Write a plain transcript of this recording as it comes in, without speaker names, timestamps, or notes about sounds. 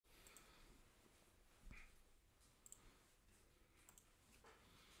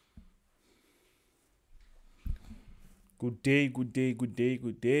Good day, good day, good day,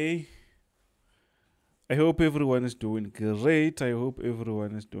 good day. I hope everyone is doing great. I hope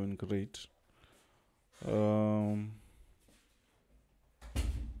everyone is doing great. I'm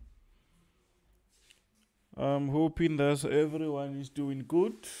hoping that everyone is doing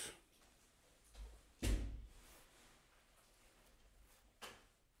good.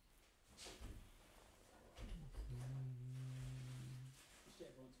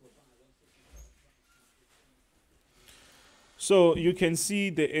 So you can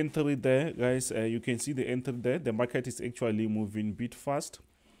see the entry there, guys. You can see the entry there. The market is actually moving a bit fast.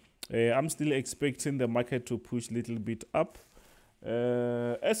 I'm still expecting the market to push a little bit up.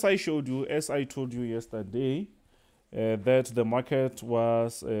 As I showed you, as I told you yesterday, that the market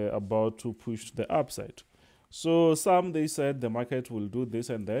was about to push to the upside. So they said the market will do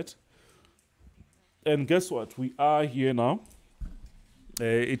this and that. And guess what? We are here now.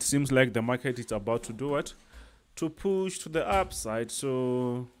 It seems like the market is about to do what? To push to the upside.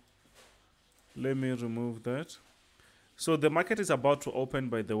 So let me remove that. So the market is about to open,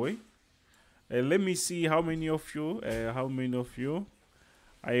 by the way. Let me see how many of you.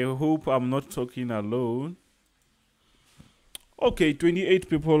 I hope I'm not talking alone. Okay, 28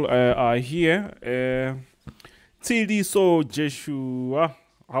 people are here. TD So Joshua,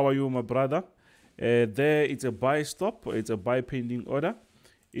 how are you, my brother? There it's a buy stop. It's a buy pending order.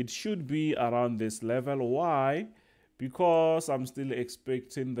 It should be around this level. Why? Because I'm still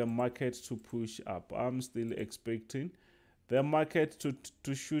expecting the market to push up. I'm still expecting the market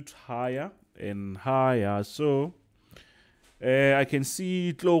to shoot higher and higher. So I can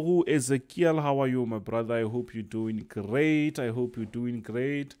see Tlogu Ezekiel. How are you, my brother? I hope you're doing great. I hope you're doing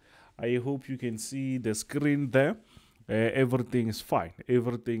great. I hope you can see the screen there. Everything is fine.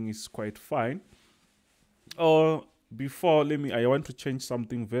 Everything is quite fine. Before, I want to change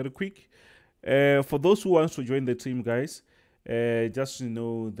something very quick. For those who want to join the team, guys, just to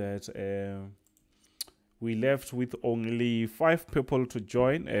know that we left with only 5 people to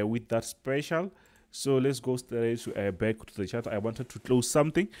join with that special. So let's go straight back to the chat. I wanted to close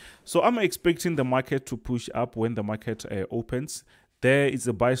something. So I'm expecting the market to push up when the market opens. There is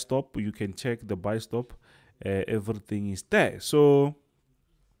a buy stop. You can check the buy stop. Everything is there. So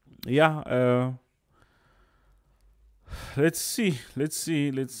yeah, let's see.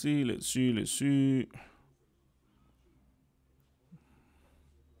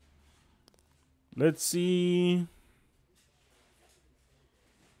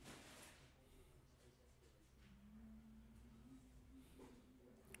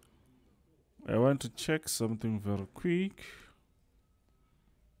 I want to check something very quick.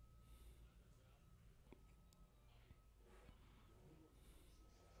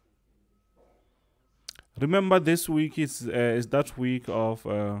 Remember, this week is that week of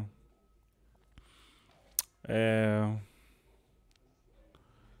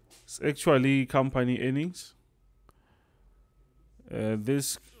it's actually company earnings.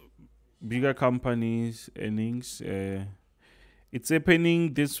 This bigger companies earnings. It's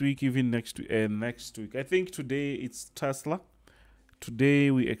happening this week, even next week. I think today it's Tesla.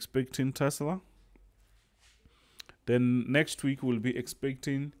 Today we expecting Tesla. Then next week we'll be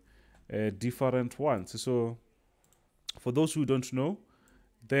expecting different ones. So for those who don't know,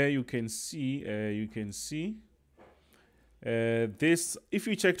 there you can see this. If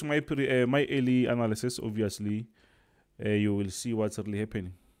you checked my early analysis, obviously you will see what's really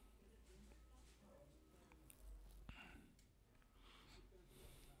happening.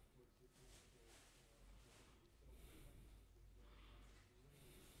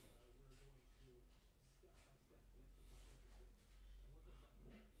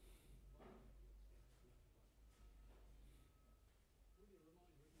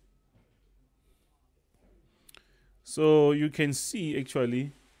 So you can see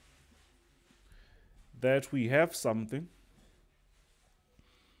actually that we have something.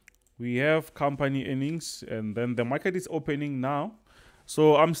 We have company earnings, and then the market is opening now.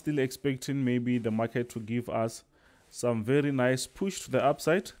 So I'm still expecting maybe the market to give us some very nice push to the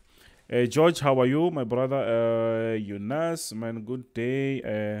upside. George, how are you, my brother? Yunus, man, good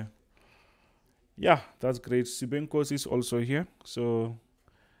day. Yeah, that's great. Sibenkos is also here. So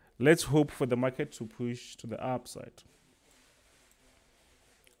let's hope for the market to push to the upside.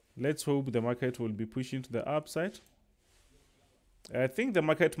 Let's hope the market will be pushing to the upside. I think the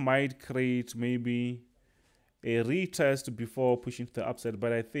market might create maybe a retest before pushing to the upside,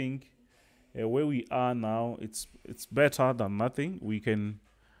 but I think where we are now, it's better than nothing. We can.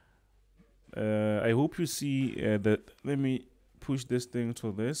 I hope you see that. Let me push this thing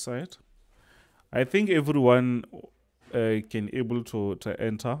to this side. I think everyone can able to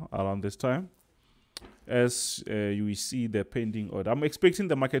enter around this time. as you see the pending order. I'm expecting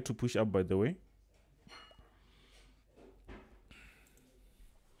the market to push up, by the way.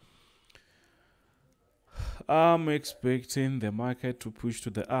 I'm expecting the market to push to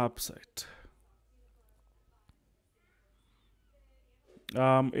the upside.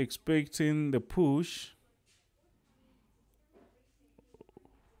 I'm expecting the push.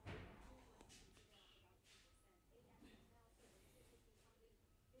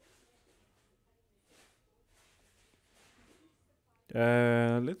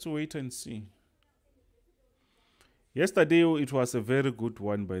 Let's wait and see. Yesterday, it was a very good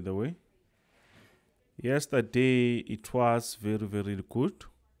one, by the way. Yesterday, it was very, very good.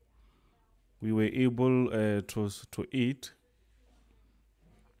 We were able to eat.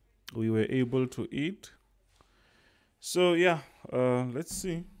 We were able to eat. So, yeah, let's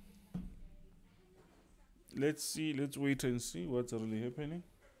see. Let's wait and see what's really happening.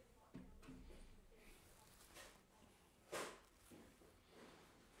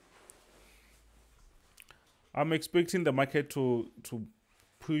 I'm expecting the market to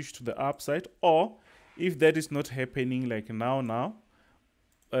push to the upside, or if that is not happening like now,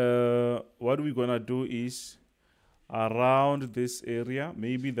 what we're gonna do is around this area,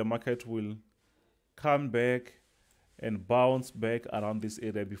 maybe the market will come back and bounce back around this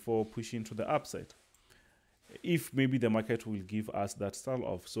area before pushing to the upside. If maybe the market will give us that sell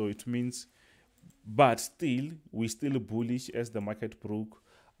off, so it means, but still we're still bullish as the market broke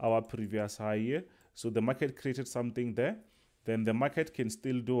our previous high here. So the market created something there, then the market can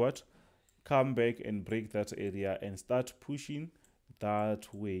still do what? Come back and break that area and start pushing that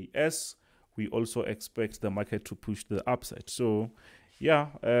way, as we also expect the market to push the upside. So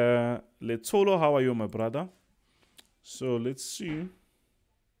yeah, let's follow. How are you, my brother? So let's see.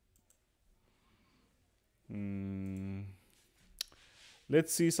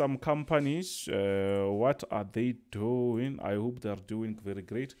 Let's see some companies. What are they doing? I hope they're doing very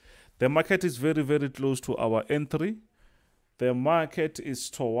great. The market is very, very close to our entry. The market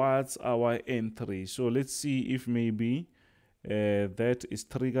is towards our entry. So let's see if maybe that is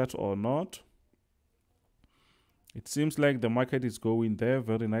triggered or not. It seems like the market is going there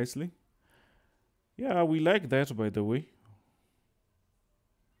very nicely. Yeah, we like that, by the way.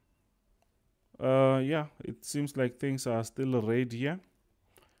 Yeah, it seems like things are still red here.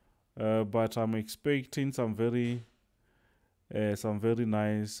 But I'm expecting some very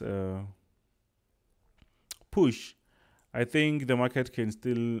nice push. I think the market can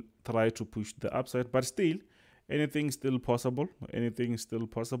still try to push the upside, but still, anything is still possible. Anything is still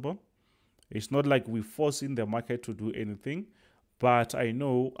possible. It's not like we're forcing the market to do anything, but I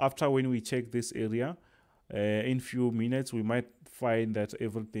know after when we check this area, in few minutes, we might find that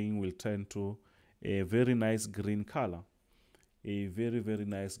everything will turn to a very nice green color. A very, very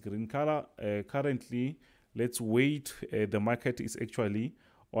nice green color. Currently, let's wait. The market is actually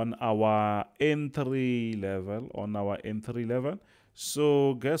on our entry level.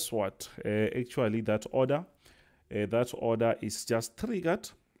 So guess what? Actually, that order is just triggered.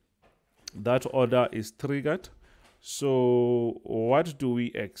 That order is triggered. So what do we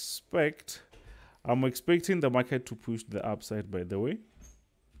expect? I'm expecting the market to push the upside, by the way.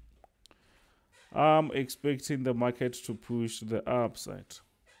 I'm expecting the market to push the upside.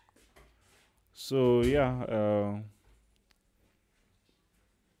 So yeah,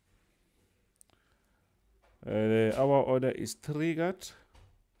 our order is triggered.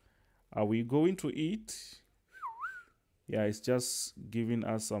 Are we going to eat? Yeah, it's just giving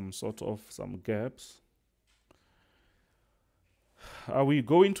us some gaps. Are we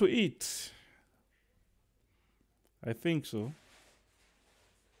going to eat? I think so.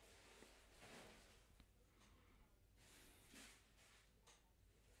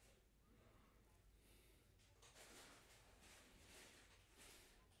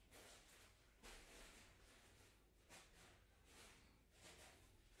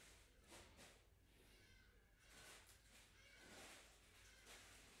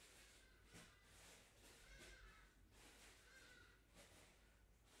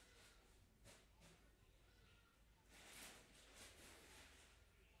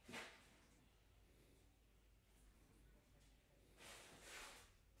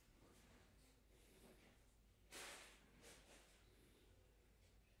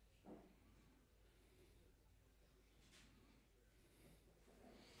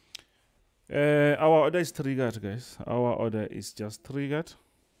 Our order is triggered, guys. Our order is just triggered.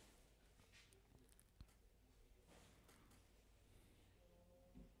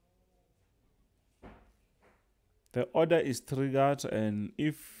 The order is triggered, and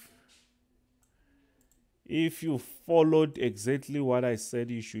if If you followed exactly what I said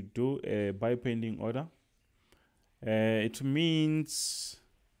you should do, buy pending order, it means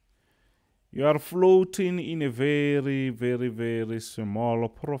you are floating in a very, very, very small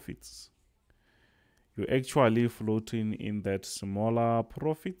profits. You're actually floating in that smaller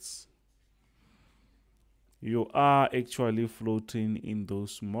profits. You are actually floating in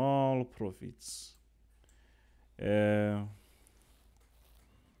those small profits. Yeah.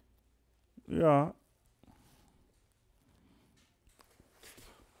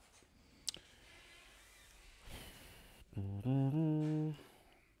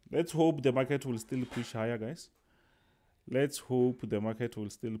 Let's hope the market will still push higher, guys. Let's hope the market will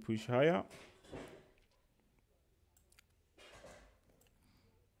still push higher.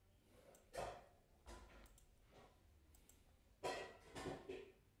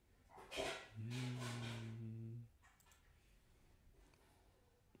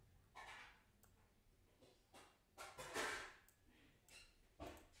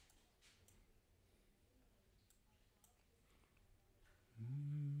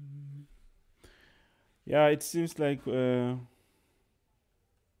 Yeah, it seems like the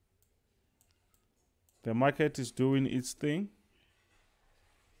market is doing its thing.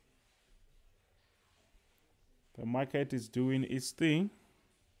 The market is doing its thing.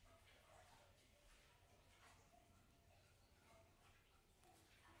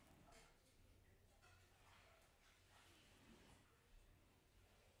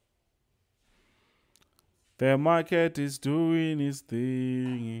 The market is doing its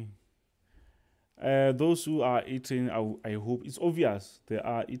thing. Those who are eating, I hope it's obvious they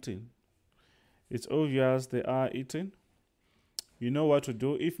are eating. It's obvious they are eating. You know what to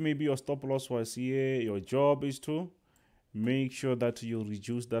do. If maybe your stop loss was here, your job is to make sure that you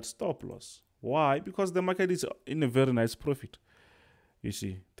reduce that stop loss. Why? Because the market is in a very nice profit. You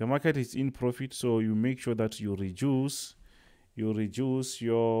see, the market is in profit, so you make sure that you reduce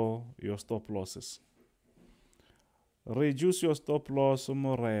your stop losses. Reduce your stop loss,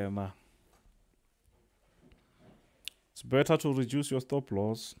 Morena. It's better to reduce your stop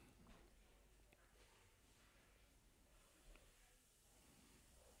loss.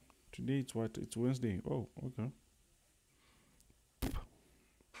 Today it's what? It's Wednesday. Oh, okay.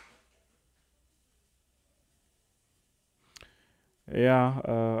 Yeah,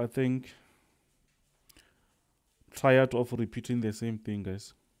 I think tired of repeating the same thing,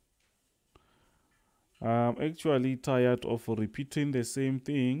 guys. I'm actually tired of repeating the same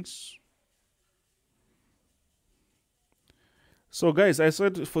things. So, guys, I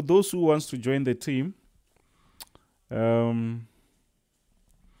said for those who wants to join the team,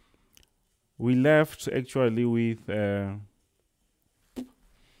 we left actually with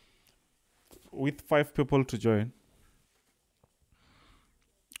 5 people to join.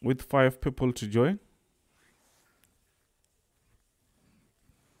 With 5 people to join.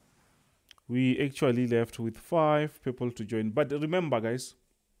 We actually left with 5 people to join. But remember, guys,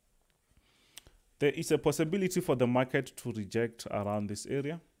 there is a possibility for the market to reject around this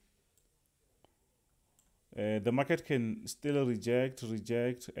area. The market can still reject,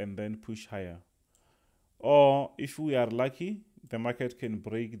 and then push higher. Or if we are lucky, the market can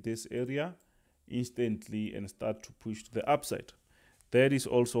break this area instantly and start to push to the upside. That is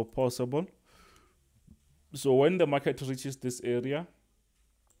also possible. So when the market reaches this area,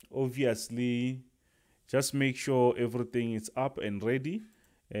 obviously, just make sure everything is up and ready.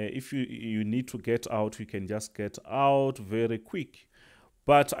 If you need to get out, you can just get out very quick.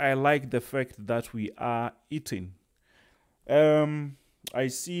 But I like the fact that we are eating. I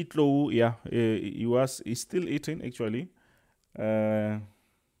see it low. Yeah, he's still eating actually. Oh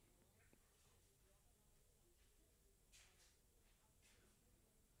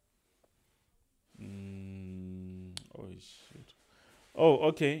shit. Oh,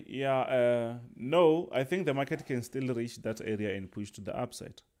 okay. Yeah. No, I think the market can still reach that area and push to the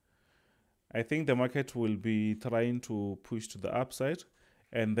upside. I think the market will be trying to push to the upside,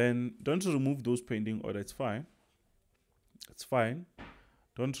 and then don't remove those pending orders. It's fine. It's fine.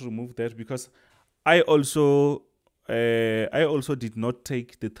 Don't remove that, because I also did not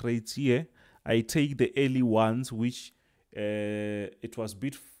take the trades here. I take the early ones, which it was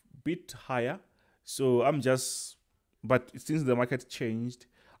bit higher. So I'm just, but since the market changed,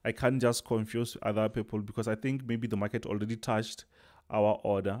 I can't just confuse other people, because I think maybe the market already touched our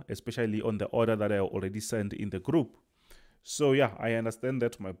order, especially on the order that I already sent in the group. So yeah, I understand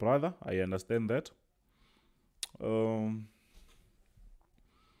that, my brother. I understand that.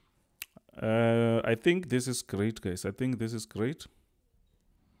 I think this is great, guys. I think this is great.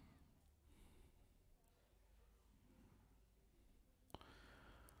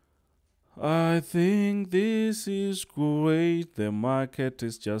 I think this is great. The market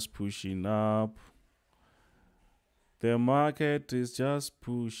is just pushing up. The market is just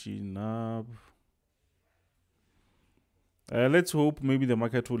pushing up. Let's hope maybe the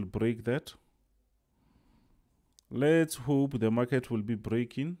market will break that. Let's hope the market will be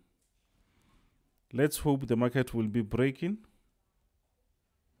breaking. Let's hope the market will be breaking.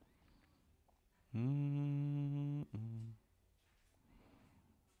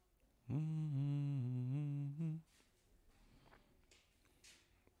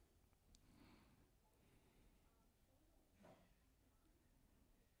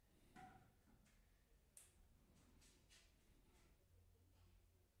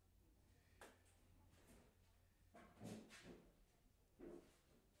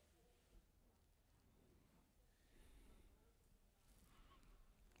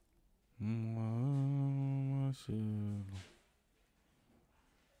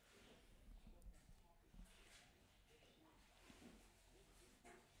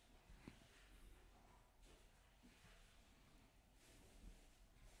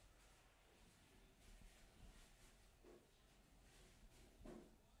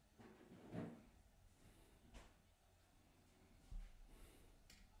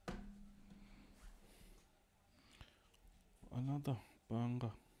 Another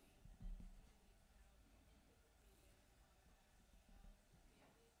banger.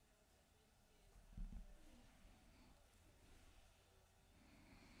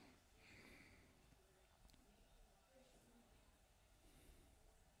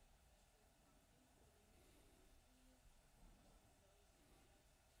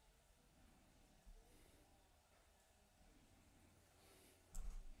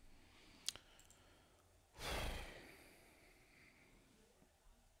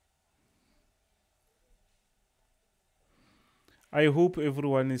 I hope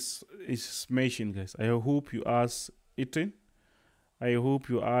everyone is smashing, guys. I hope you are eating. I hope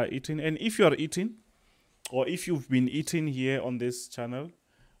you are eating. And if you are eating, or if you've been eating here on this channel,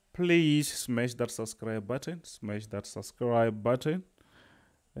 please smash that subscribe button. Smash that subscribe button.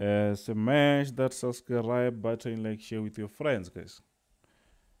 Smash that subscribe button. Like, share with your friends, guys.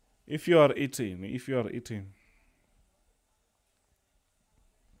 If you are eating,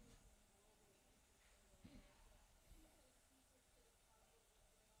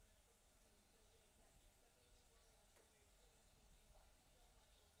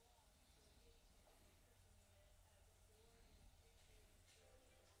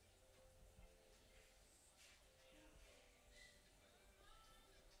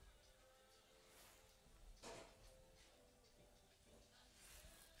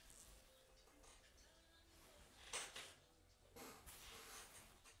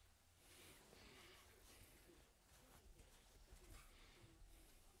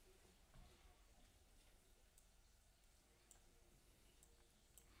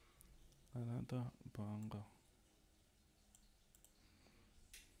 another banger.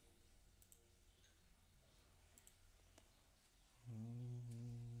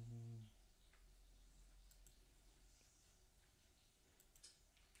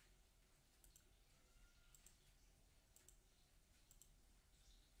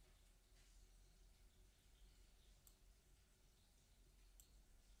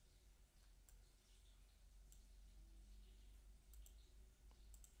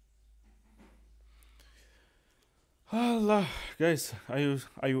 Allah, guys,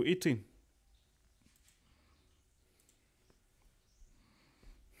 are you eating?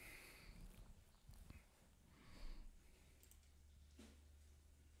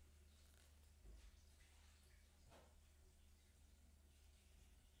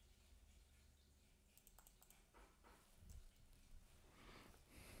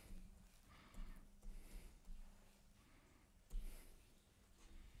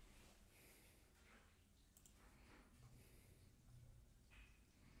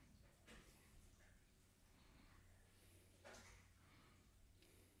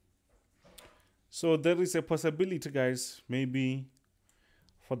 So there is a possibility, guys, maybe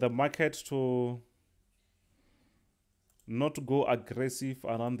for the market to not go aggressive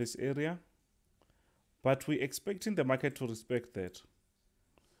around this area, but we're expecting the market to respect that.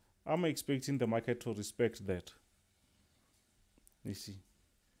 I'm expecting the market to respect that. You see,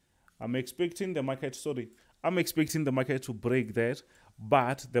 I'm expecting the market to break that,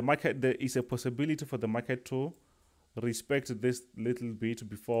 but there is a possibility for the market to respect this little bit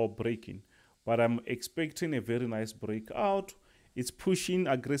before breaking. But I'm expecting a very nice breakout. It's pushing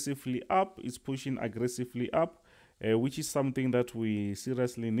aggressively up. Which is something that we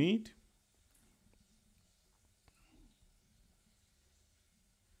seriously need.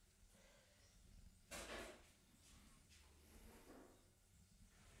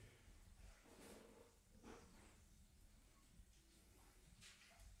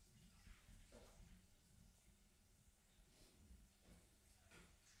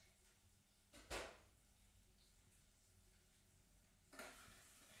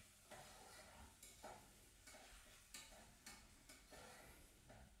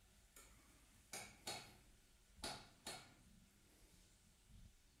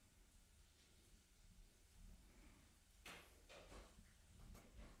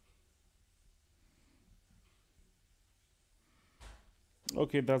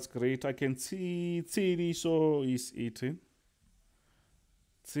 Okay, that's great. I can see TD so is eating.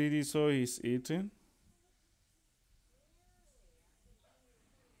 TD so is eating.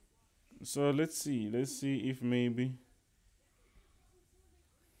 So let's see. Let's see if maybe.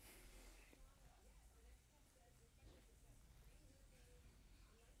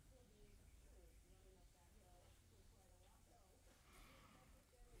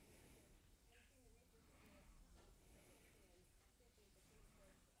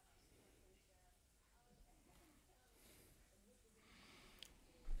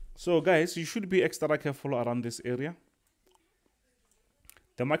 So guys, you should be extra careful around this area.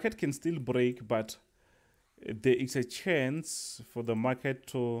 The market can still break, but there is a chance for the market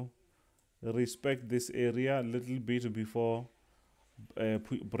to respect this area a little bit before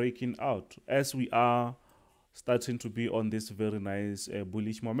breaking out, as we are starting to be on this very nice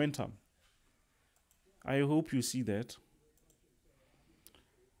bullish momentum. I hope you see that.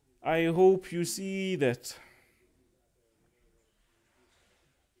 I hope you see that.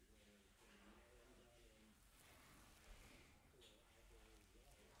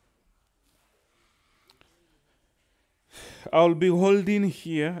 I'll be holding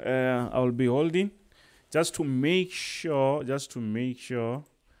here. I'll be holding just to make sure.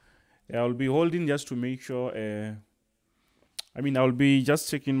 I'll be holding just to make sure. I mean, I'll be just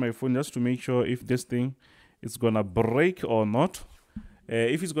checking my phone just to make sure if this thing is gonna break or not.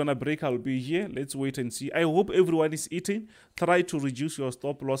 If it's gonna break, I'll be here. Let's wait and see. I hope everyone is eating. Try to reduce your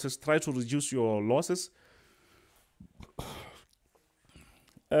stop losses. Try to reduce your losses.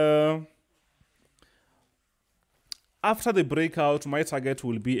 After the breakout, my target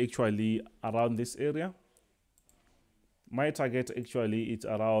will be actually around this area. My target actually is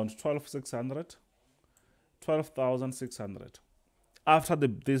around 12,600, 12,600. After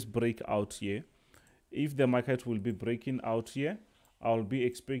this breakout here, if the market will be breaking out here, I'll be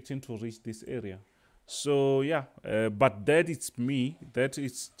expecting to reach this area. So yeah, but that is me. That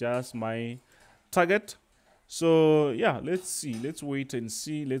is just my target. So yeah, let's see. Let's wait and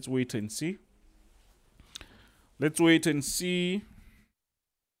see. Let's wait and see. Let's wait and see.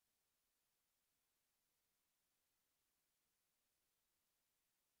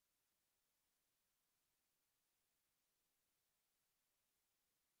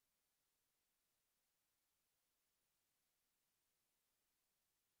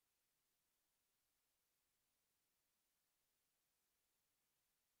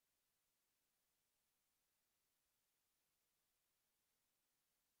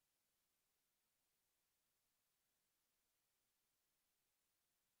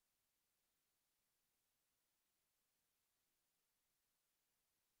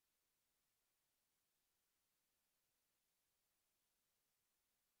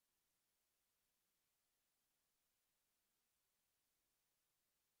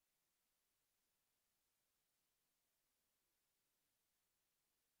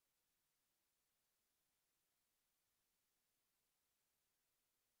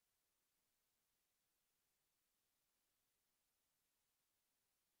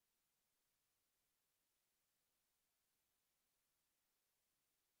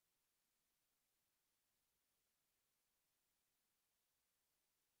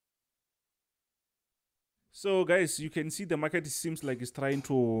 So guys, you can see the market seems like it's trying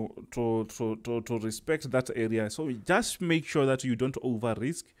to respect that area. So just make sure that you don't over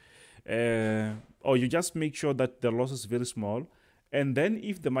risk, or you just make sure that the loss is very small. And then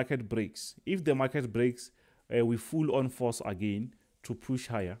if the market breaks, we full on force again to push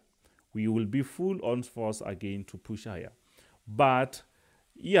higher. We will be full on force again to push higher. But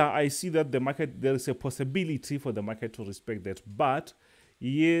yeah, I see that the market, there is a possibility for the market to respect that. But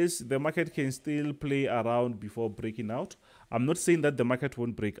yes, the market can still play around before breaking out. I'm not saying that the market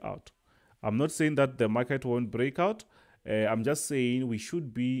won't break out. I'm not saying that the market won't break out. I'm just saying we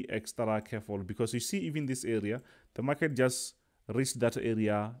should be extra careful, because you see, even this area, the market just reached that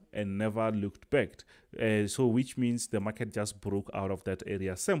area and never looked back. So which means the market just broke out of that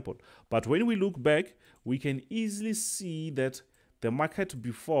area. Simple. But when we look back, we can easily see that the market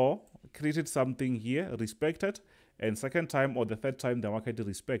before created something here, respected, and second time or the third time the market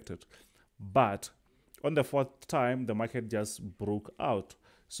respected. But on the fourth time, the market just broke out.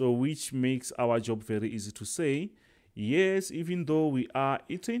 So which makes our job very easy to say, yes, even though we are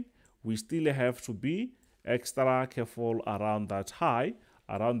eating, we still have to be extra careful around that high,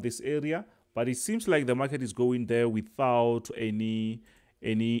 around this area. But it seems like the market is going there without any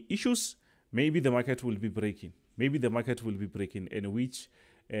issues. Maybe the market will be breaking. Maybe the market will be breaking, and which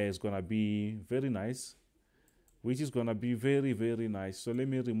is going to be very nice. Which is going to be very, very nice. So let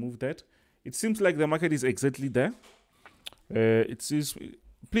me remove that. It seems like the market is exactly there. It says,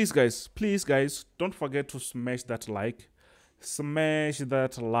 please guys, don't forget to smash that like, smash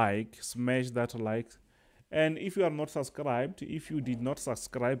that like, smash that like. And if you are not subscribed, if you did not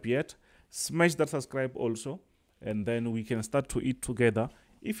subscribe yet, smash that subscribe also, and then we can start to eat together.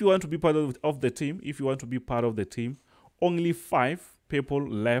 If you want to be part of the team, if you want to be part of the team, only 5 people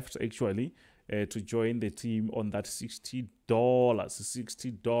left actually to join the team on that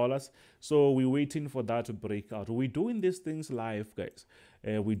 $60. So we're waiting for that to break out. We're doing these things live, guys.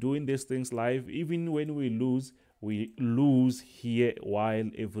 We're doing these things live. Even when we lose here while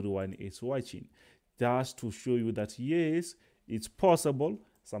everyone is watching, just to show you that yes, it's possible.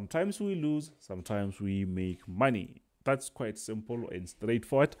 Sometimes we lose, sometimes we make money. That's quite simple and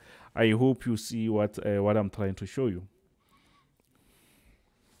straightforward. I hope you see what I'm trying to show you.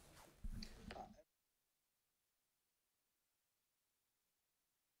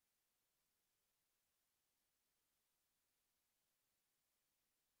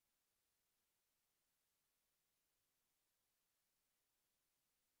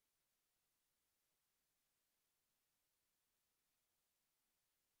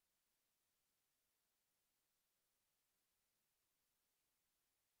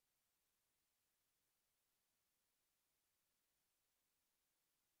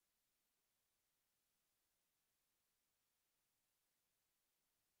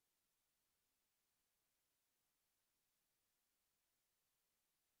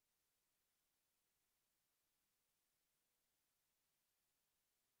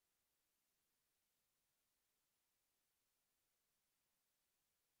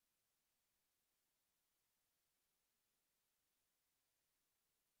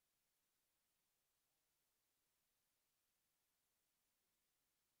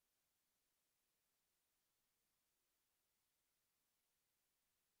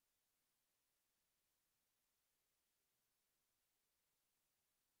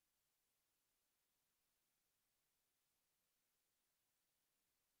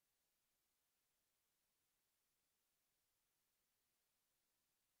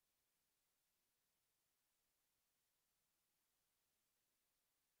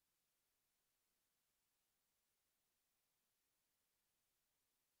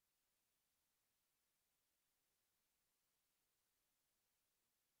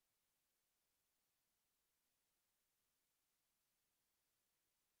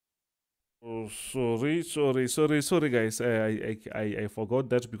 Oh, sorry, guys. I forgot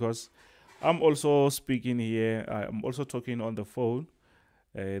that because I'm also speaking here. I'm also talking on the phone.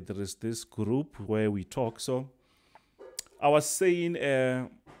 There is this group where we talk. So I was saying,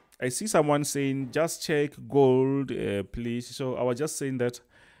 I see someone saying, just check gold, please. So I was just saying that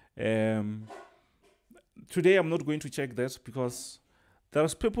today I'm not going to check that because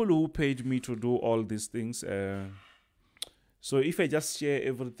there's people who paid me to do all these things. So if I just share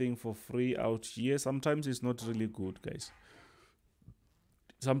everything for free out here, sometimes it's not really good, guys.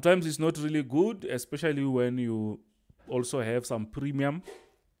 Sometimes it's not really good, especially when you also have some premium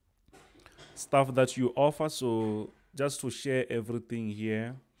stuff that you offer. So just to share everything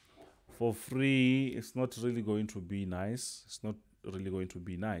here for free, it's not really going to be nice. It's not really going to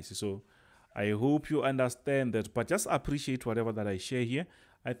be nice. So I hope you understand that, but just appreciate whatever that I share here.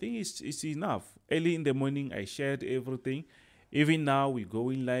 I think it's enough. Early in the morning, I shared everything. Even now, we're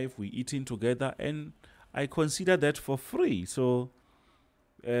going live, we're eating together, and I consider that for free. So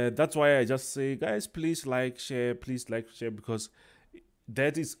that's why I just say, guys, please like, share, because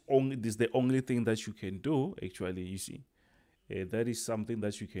that is the only thing that you can do. Actually, you see, that is something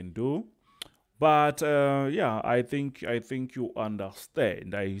that you can do. But yeah, I think you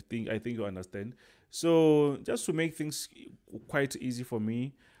understand. I think you understand. So just to make things quite easy for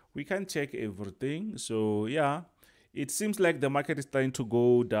me, we can check everything. So yeah, it seems like the market is starting to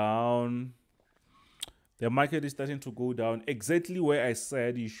go down. The market is starting to go down exactly where I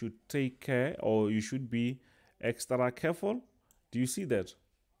said you should take care, or you should be extra careful. Do you see that?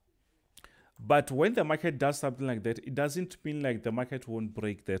 But when the market does something like that, it doesn't mean like the market won't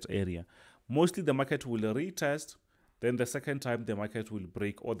break that area. Mostly the market will retest, then the second time the market will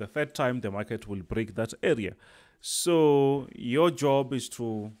break, or the third time the market will break that area. So your job is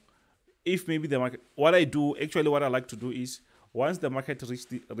to, if maybe the market, what I like to do is, once the market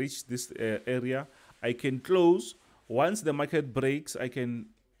reach this area, I can close. Once the market breaks, I can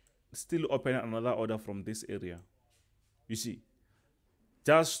still open another order from this area. You see,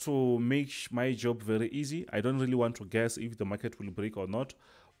 just to make my job very easy. I don't really want to guess if the market will break or not,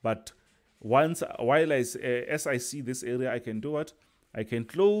 but as I see this area, I can do it. I can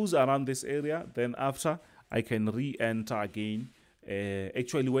close around this area, then after I can re-enter again.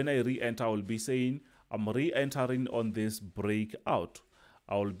 Actually, when I re-enter, I will be saying I'm re-entering on this breakout.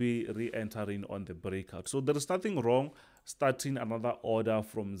 I will be re-entering on the breakout. So there is nothing wrong starting another order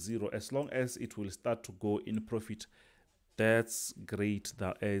from zero, as long as it will start to go in profit. That's great.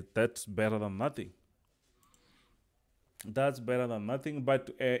 That's better than nothing. That's better than nothing.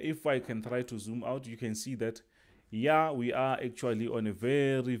 But if I can try to zoom out, you can see that, yeah, we are actually on a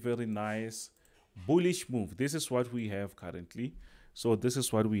very, very nice bullish move. This is what we have currently. So this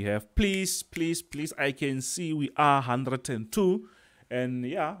is what we have. Please, please, please, I can see we are 102. And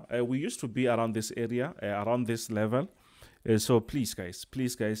yeah, we used to be around this area, around this level. So please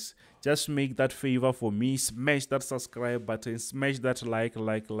guys, just make that favor for me. Smash that subscribe button, smash that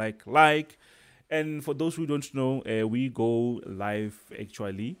like. And for those who don't know, we go live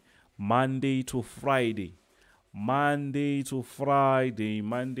actually Monday to Friday. Monday to Friday.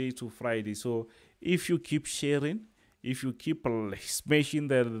 So if you keep sharing, if you keep smashing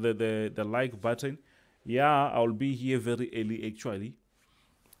the like button, yeah, I'll be here very early actually.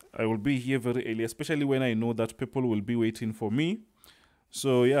 I will be here very early, especially when I know that people will be waiting for me.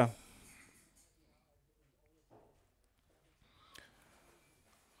 So yeah.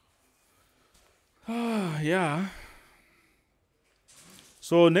 Yeah.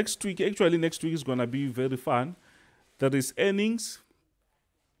 So next week is gonna be very fun. There is earnings,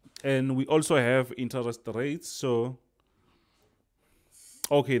 and we also have interest rates. So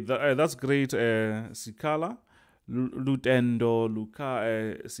okay, that's great. Sikala, Lutendo,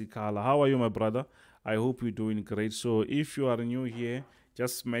 Luka, Sikala. How are you, my brother? I hope you're doing great. So if you are new here,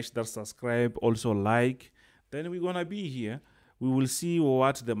 just smash that subscribe, also like. Then we're gonna be here. We will see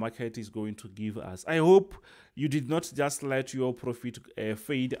what the market is going to give us. I hope you did not just let your profit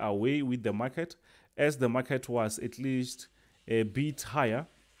fade away with the market, as the market was at least a bit higher.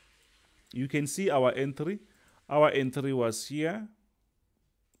 You can see our entry. Our entry was here.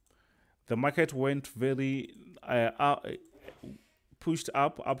 The market went very pushed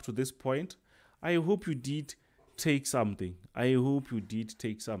up to this point. I hope you did take something.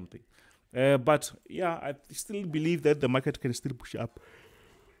 But yeah, I still believe that the market can still push up.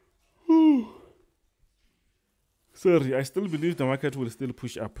 Sorry, I still believe the market will still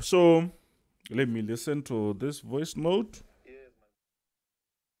push up. So let me listen to this voice note.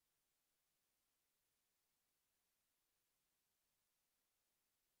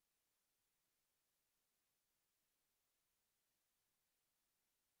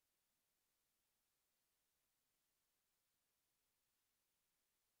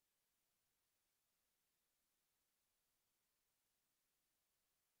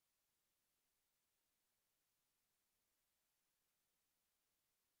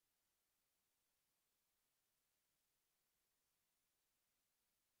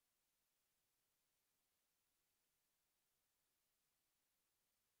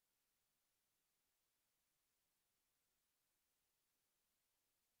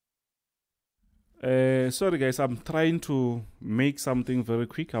 Sorry guys, I'm trying to make something very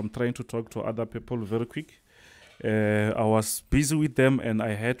quick. I'm trying to talk to other people very quick. I was busy with them and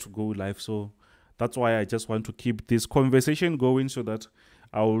I had to go live, so that's why I just want to keep this conversation going so that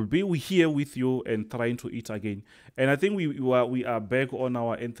I will be here with you and trying to eat again. And I think we are back on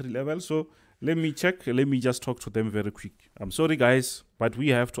our entry level. So let me check. Let me just talk to them very quick. I'm sorry guys, but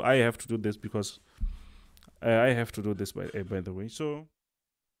I have to do this because I have to do this by the way. So.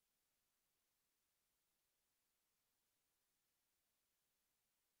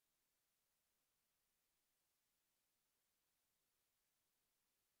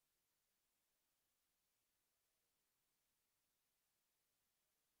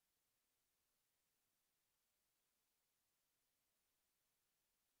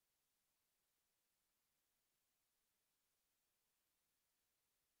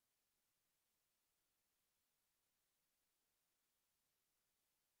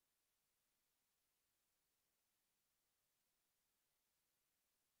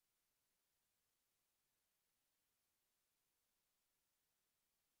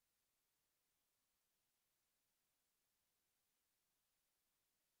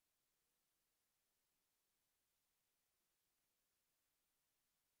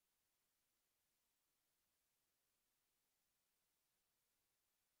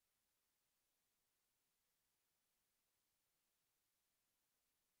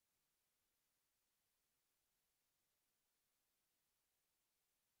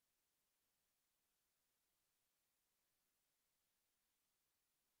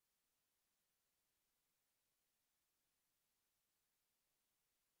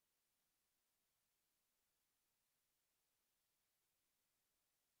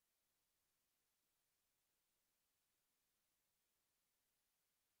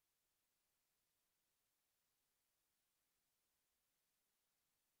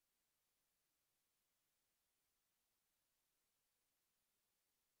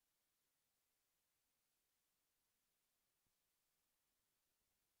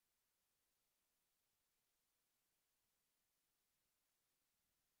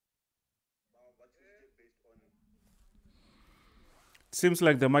 Seems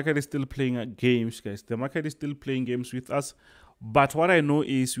like the market is still playing games, guys. The market is still playing games with us. But what I know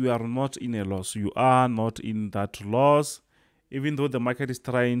is we are not in a loss. You are not in that loss, even though the market is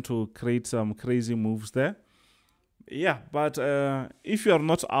trying to create some crazy moves there. Yeah, but if you are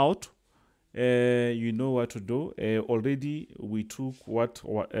not out, you know what to do. Already we took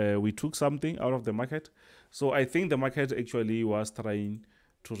we took something out of the market. So I think the market actually was trying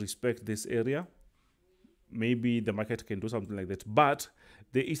to respect this area. Maybe the market can do something like that, but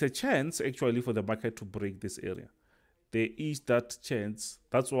there is a chance actually for the market to break this area. There is that chance.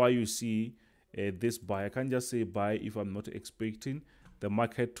 That's why you see this buy. I can't just say buy if I'm not expecting the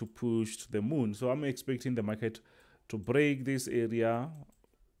market to push to the moon. So I'm expecting the market to break this area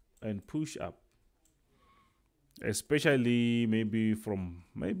and push up, especially maybe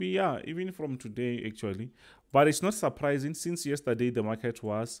even from today actually. But it's not surprising since yesterday the market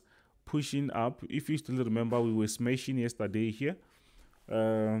was pushing up. If you still remember, we were smashing yesterday here.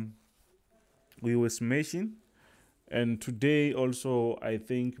 We were smashing, and today also I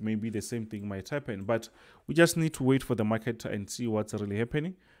think maybe the same thing might happen, but we just need to wait for the market and see what's really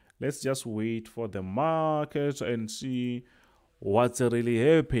happening. Let's just wait for the market and see what's really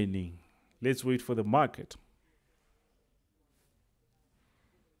happening. Let's wait for the market.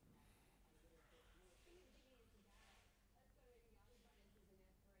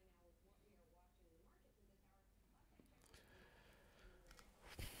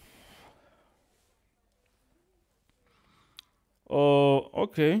 Oh,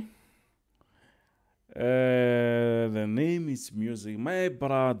 okay. The name is music. My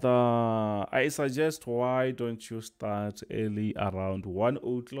brother, I suggest why don't you start early around 1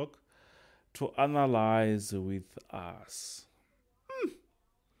 o'clock to analyze with us.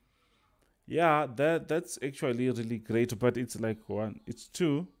 Yeah, that's actually really great, but it's like 1, it's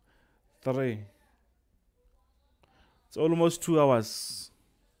 2, 3. It's almost 2 hours.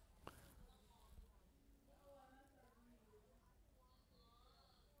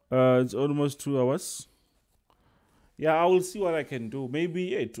 It's almost 2 hours. Yeah, I will see what I can do.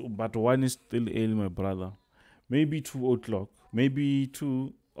 Maybe 8, but 1 is still early, my brother. Maybe 2 o'clock. Maybe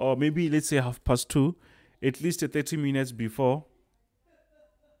 2, or maybe let's say 2:30, at least 30 minutes before.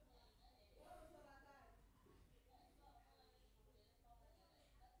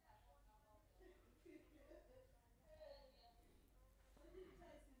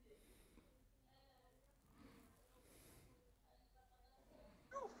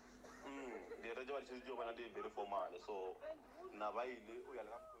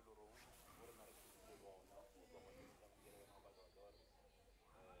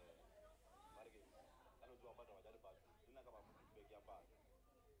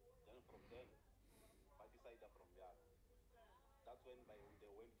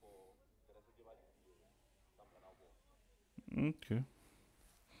 Okay.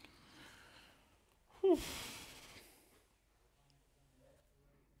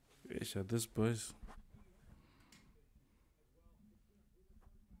 Yes, this boys.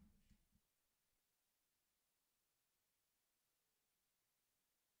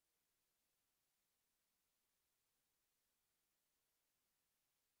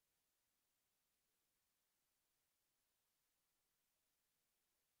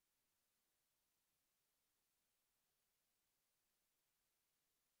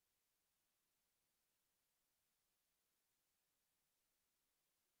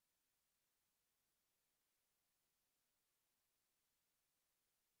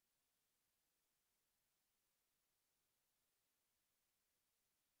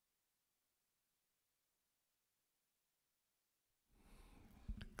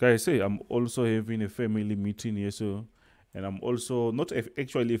 Guys, say I'm also having a family meeting here, so, and I'm also not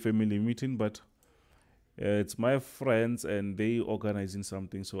actually a family meeting, but it's my friends and they organizing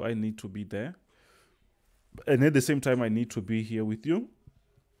something, so I need to be there. And at the same time, I need to be here with you.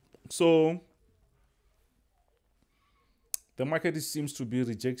 So the market seems to be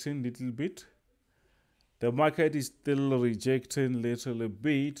rejecting a little bit. The market is still rejecting a little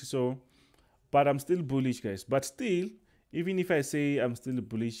bit. So, but I'm still bullish, guys. But still, even if I say I'm still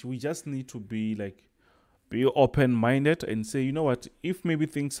bullish, we just need to be like, be open-minded and say, you know what, if maybe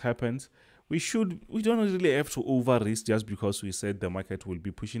things happen, we don't really have to over risk just because we said the market will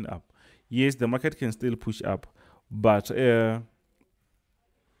be pushing up. Yes, the market can still push up, but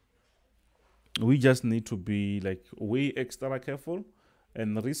we just need to be like way extra careful,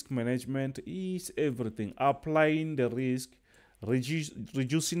 and risk management is everything. Applying the risk,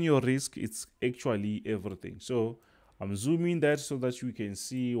 reducing your risk, it's actually everything. So I'm zooming that so that you can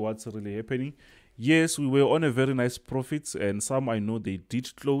see what's really happening. Yes, we were on a very nice profits, and some I know they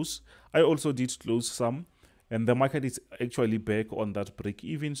did close. I also did close some, and the market is actually back on that break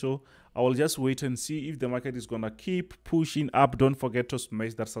even. So I will just wait and see if the market is gonna keep pushing up. Don't forget to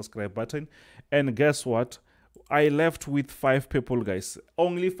smash that subscribe button. And guess what? I left with 5 people, guys.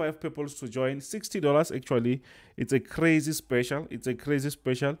 Only 5 people to join. $60 actually. It's a crazy special. It's a crazy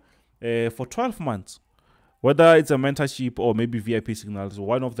special for 12 months. Whether it's a mentorship or maybe VIP signals,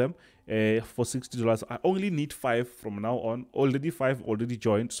 one of them, for $60. I only need 5 from now on. Already 5 already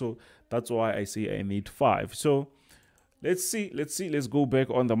joined, so that's why I say I need 5. So let's see. Let's go back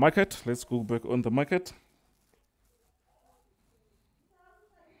on the market. Let's go back on the market.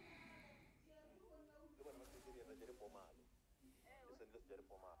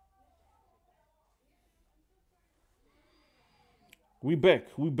 We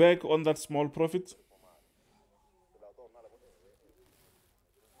back on that small profit.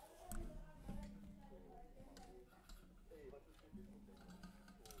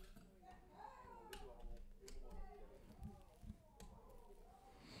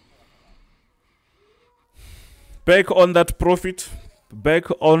 Back on that profit, back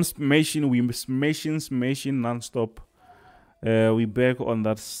on smashing. We smashing non-stop. We back on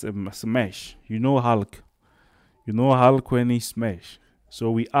that smash. You know Hulk when he smash. So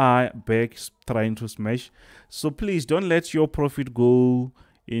we are back trying to smash. So please don't let your profit go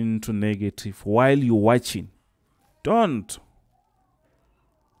into negative while you're watching. Don't.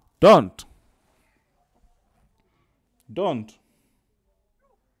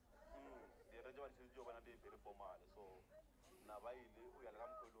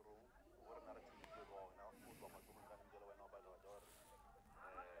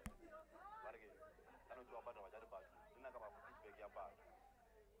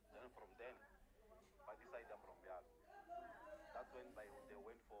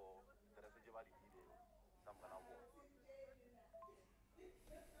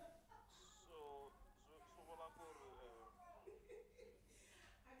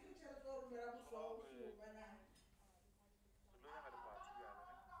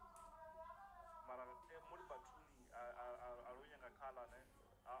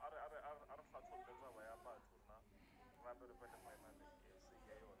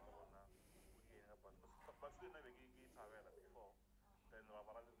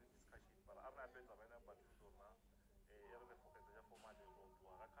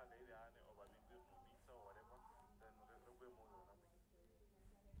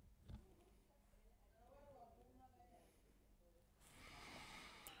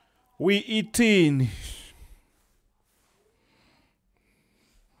 We eating.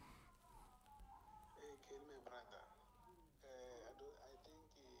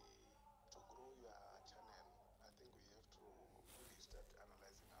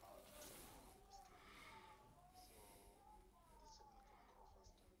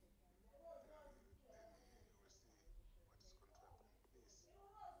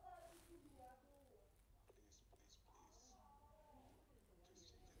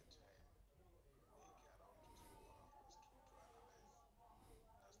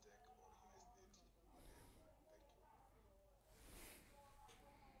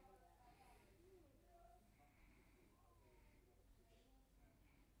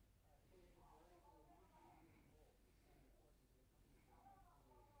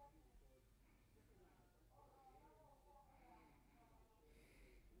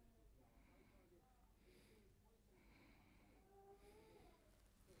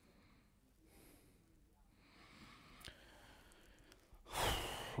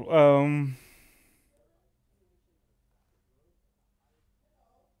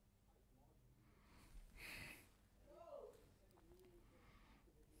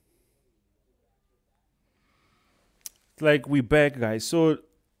 Like we back, guys. So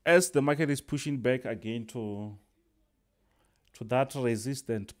as the market is pushing back again to that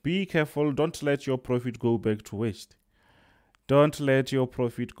resistance, be careful. Don't let your profit go back to waste. Don't let your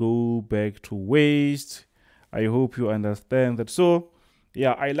profit go back to waste. I hope you understand that. So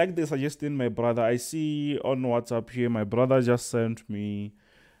yeah, I like the suggestion, my brother. I see on WhatsApp here, my brother just sent me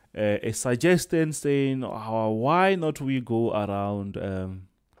a suggestion saying, why not we go around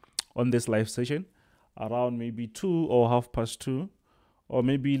on this live session around maybe 2 or 2:30, or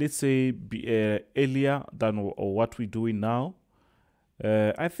maybe let's say earlier than what we're doing now.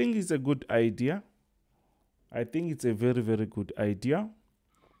 I think it's a good idea. I think it's a very, very good idea.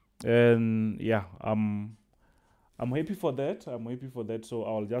 And yeah, I'm happy for that. I'm happy for that. So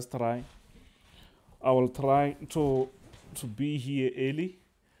I'll just try. I will try to be here early.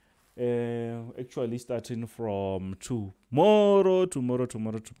 Actually starting from tomorrow.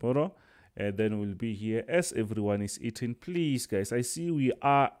 And then we'll be here as everyone is eating. Please, guys, I see we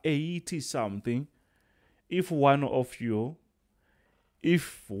are 80 something. if one of you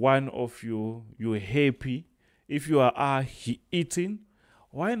you're happy, if you are eating,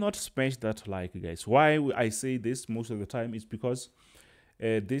 why not smash that like, guys? Why I say this most of the time is because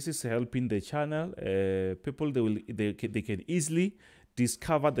this is helping the channel. People, they can easily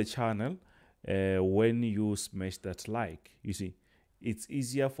discover the channel when you smash that like. You see, it's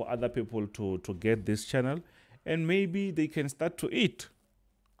easier for other people to get this channel, and maybe they can start to eat.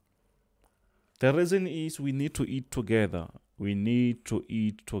 The reason is we need to eat together. We need to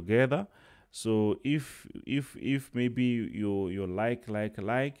eat together. So if maybe you like,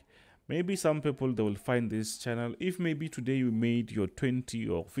 maybe some people, they will find this channel. If maybe today you made your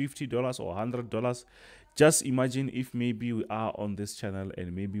 $20 or $50 or $100, just imagine if maybe we are on this channel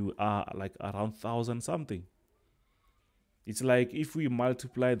and maybe we are like around 1,000 something. It's like if we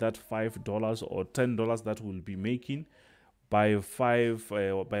multiply that $5 or $10 that we'll be making by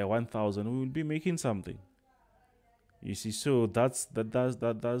 1,000, we will be making something. You see, so that's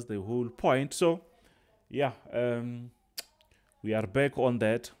the whole point. So yeah, we are back on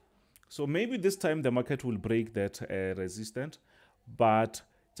that. So maybe this time the market will break that resistance, but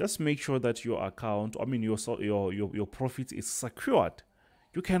just make sure that your account, I mean your profit is secured.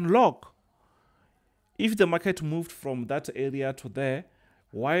 You can lock. If the market moved from that area to there,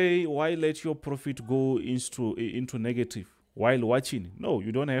 why let your profit go into negative while watching? No,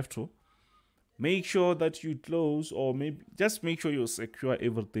 you don't have to. Make sure that you close, or maybe just make sure you secure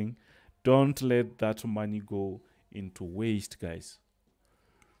everything. Don't let that money go into waste, guys.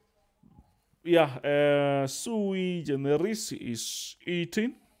 Yeah, sui generis is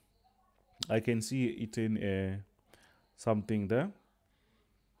eating. I can see eating something there.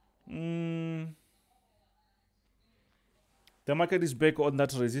 The market is back on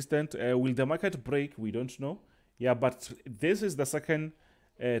that resistance. Will the market break? We don't know. Yeah, but this is the second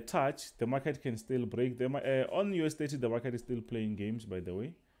touch. The market can still break. On US30, the market is still playing games, by the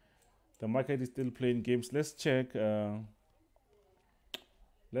way. The market is still playing games. Let's check.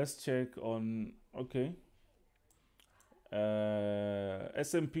 Let's check on, okay.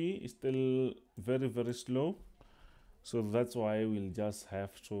 S&P is still very, very slow. So that's why we'll just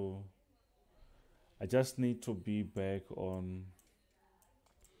have to, I just need to be back on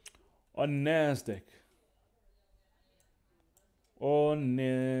NASDAQ. On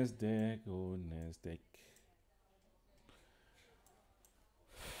NASDAQ, on NASDAQ.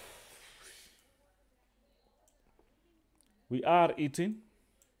 We are eating.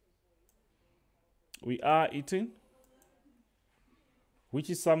 We are eating,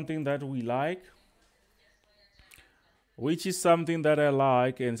 which is something that we like, which is something that I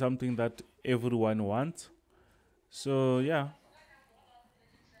like and something that everyone wants. So yeah.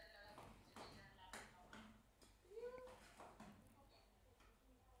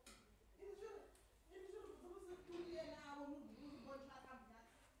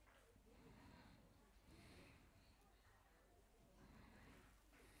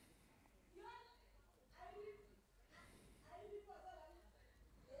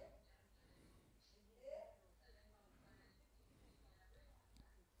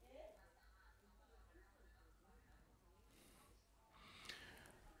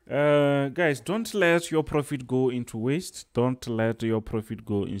 Guys, don't let your profit go into waste. Don't let your profit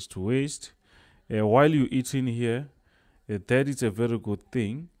go into waste. While you're eating here, that is a very good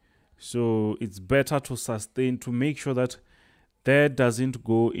thing. So it's better to sustain, to make sure that that doesn't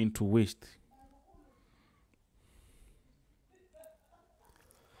go into waste.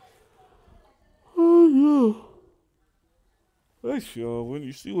 Oh yeah. Sure. When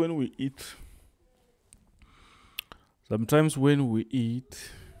you see, when we eat, sometimes when we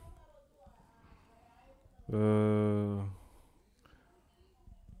eat,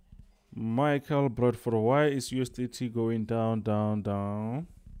 Michael brought for why is USDT going down, down, down,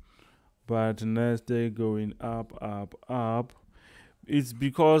 but NASDAQ going up, up, up? It's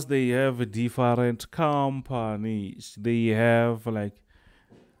because they have different companies. They have like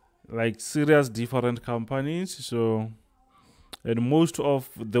serious different companies. So, and most of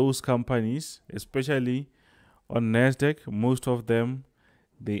those companies, especially on NASDAQ, most of them,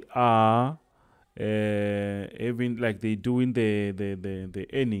 they are even like they doing the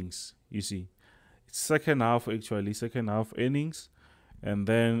earnings. You see, it's second half, actually, second half earnings, and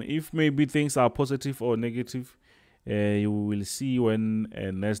then if maybe things are positive or negative, you will see when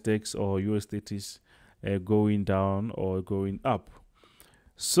NASDAQs or USDTs going down or going up.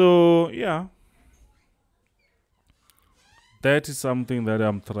 So yeah, that is something that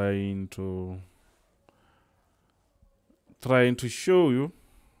I'm trying to show you.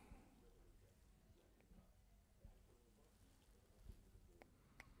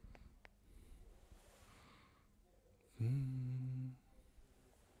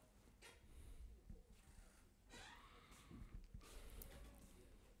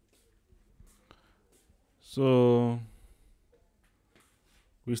 So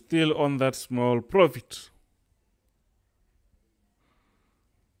we're still on that small profit.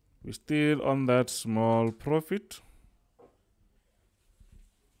 We're still on that small profit.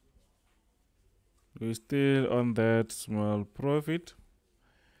 We're still on that small profit.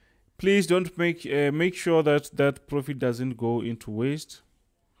 Please don't make sure that that profit doesn't go into waste.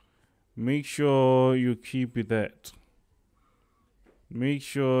 Make sure you keep that. Make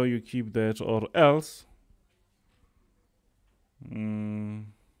sure you keep that, or else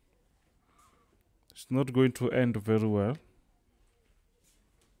it's not going to end very well.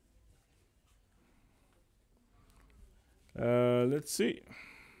 Let's see.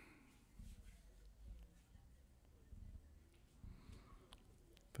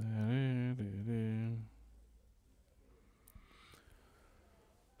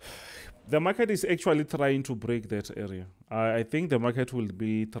 The market is actually trying to break that area. I think the market will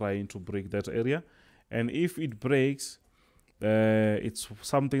be trying to break that area. And if it breaks, it's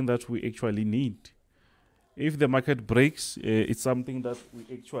something that we actually need. If the market breaks, it's something that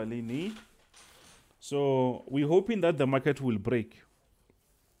we actually need. So we're hoping that the market will break.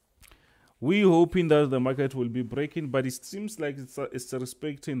 We're hoping that the market will be breaking, but it seems like it's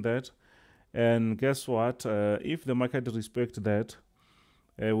respecting that. And guess what? If the market respects that,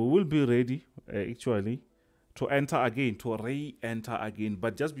 we will be ready actually to enter again, to re-enter again.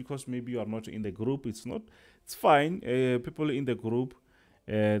 But just because maybe you are not in the group, it's fine. People in the group,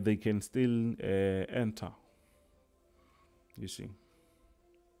 they can still enter. You see.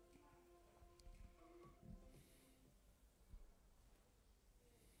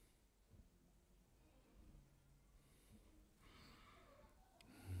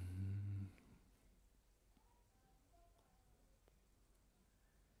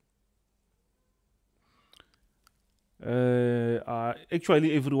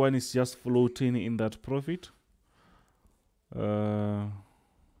 Actually, everyone is just floating in that profit.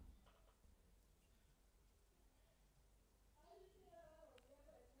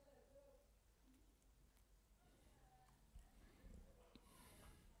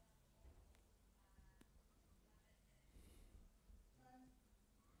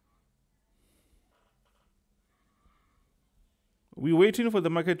 We're waiting for the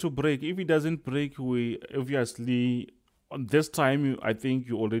market to break. If it doesn't break, we obviously, on this time, I think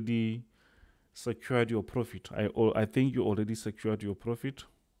you already secured your profit. I think you already secured your profit.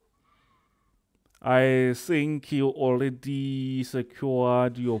 I think you already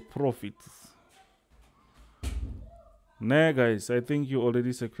secured your profits. Nah, guys, I think you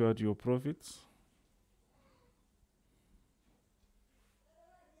already secured your profits.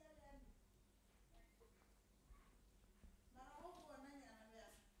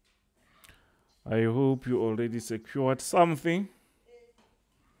 I hope you already secured something.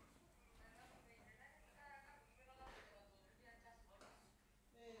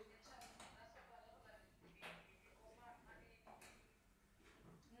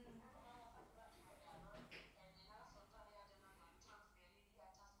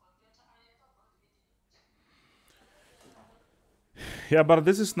 Yeah, but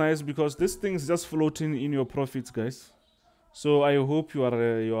this is nice because this thing is just floating in your profits, guys. So I hope you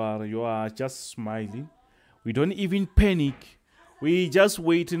are just smiling. We don't even panic. We just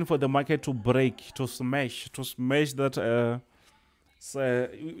waiting for the market to break, to smash that. So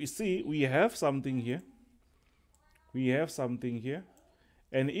you see, we have something here. We have something here,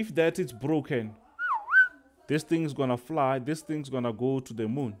 and if that is broken, this thing's gonna fly. This thing's gonna go to the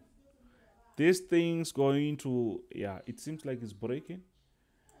moon. This thing's going to, yeah, it seems like it's breaking.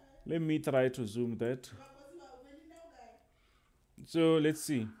 Let me try to zoom that. So let's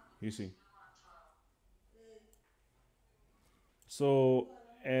see. You see. So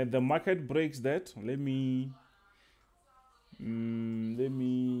the market breaks that. Let me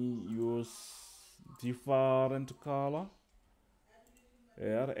use different color.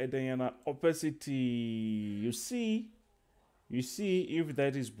 Adding an opacity. You see if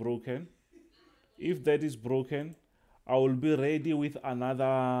that is broken. If that is broken, I will be ready with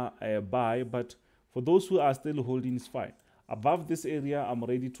another buy. But for those who are still holding, it's fine. Above this area, I'm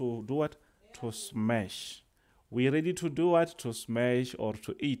ready to do what? To smash. We're ready to do what? To smash or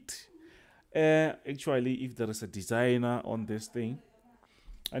to eat. Actually, if there is a designer on this thing,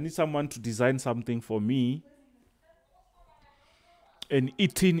 I need someone to design something for me. An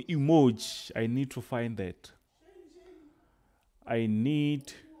eating emoji. I need to find that. I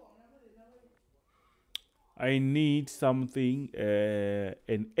need something,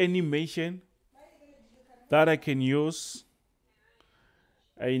 an animation that I can use.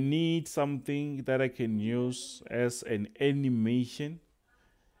 I need something that I can use as an animation,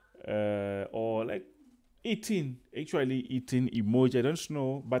 or like eating, actually eating emoji. I don't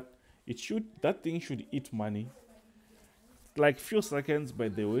know, but that thing should eat money. Like few seconds, by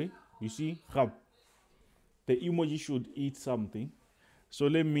the way. You see how the emoji should eat something. So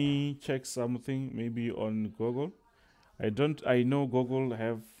let me check something maybe on Google. I know Google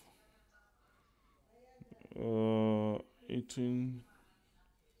have eating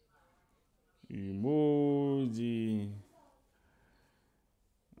emoji.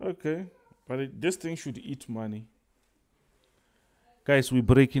 Okay, but this thing should eat money. Guys, we're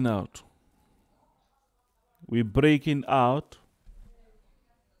breaking out. We're breaking out.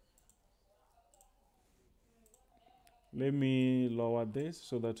 Let me lower this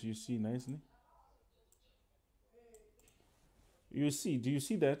so that you see nicely. Do you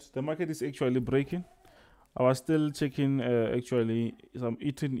see that? The market is actually breaking. I was still checking actually some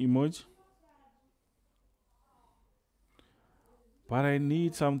eating emoji. But I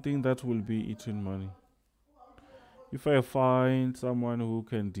need something that will be eating money. If I find someone who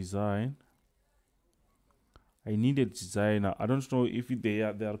can design, I need a designer. I don't know if they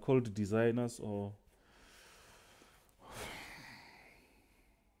are called designers or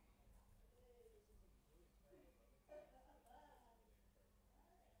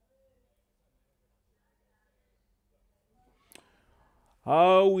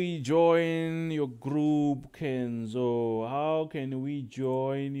how we join your group, Kenzo. How can we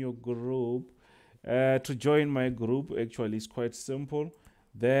join your group? To join my group, actually, it's quite simple.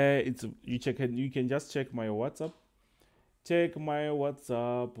 There, you can just check my WhatsApp. Check my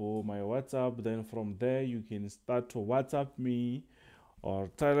WhatsApp or my WhatsApp. Then from there, you can start to WhatsApp me or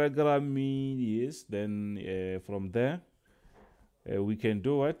Telegram me. Yes. Then from there, we can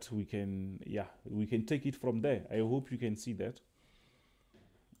do it. We can take it from there. I hope you can see that.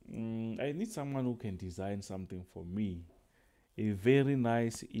 I need someone who can design something for me. A very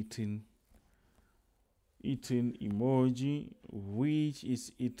nice eating emoji, which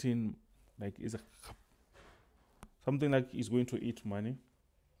is eating like is something like is going to eat money.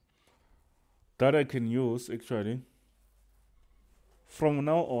 That I can use actually from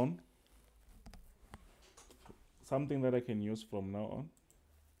now on. Something that I can use from now on.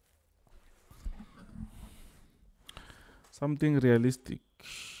 Something realistic.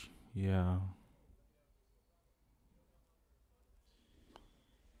 Yeah.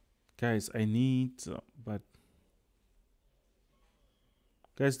 Guys, I need, but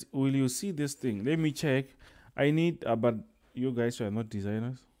guys, will you see this thing? Let me check. I need, but you guys are not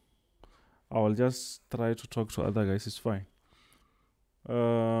designers. I will just try to talk to other guys. It's fine.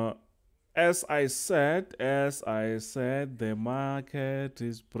 As I said, the market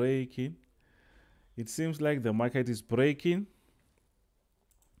is breaking. It seems like the market is breaking.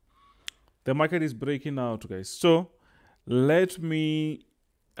 The market is breaking out, guys. So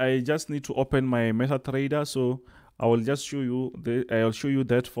I just need to open my MetaTrader. So I will just show you I'll show you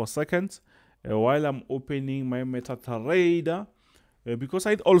that for seconds while I'm opening my MetaTrader because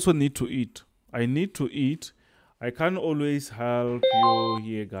I also need to eat. I need to eat. I can't always help you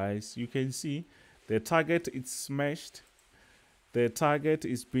here, guys. You can see the target is smashed. The target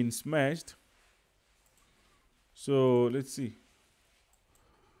is being smashed. So let's see.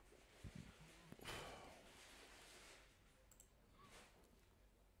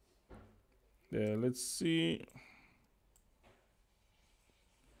 Let's see.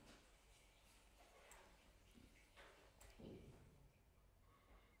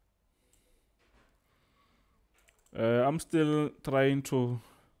 I'm still trying to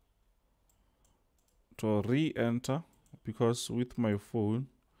re-enter because with my phone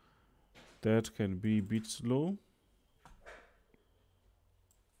that can be a bit slow.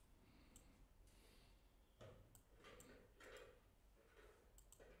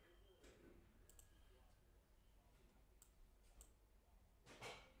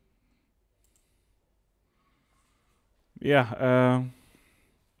 Yeah,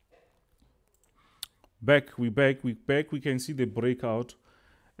 we back. We can see the breakout.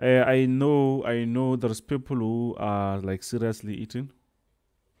 I know there's people who are like seriously eating.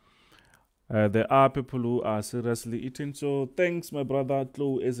 There are people who are seriously eating. So thanks, my brother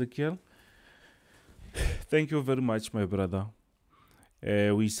Chloe Ezekiel. Thank you very much, my brother.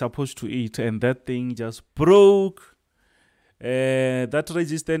 We supposed to eat, and that thing just broke. That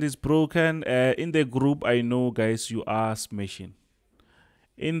resistance is broken. In the group, I know, guys, you are smashing.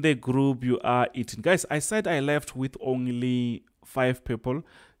 In the group, you are eating. Guys, I said I left with only 5 people.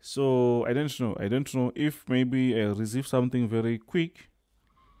 So I don't know. I don't know if maybe I receive something very quick.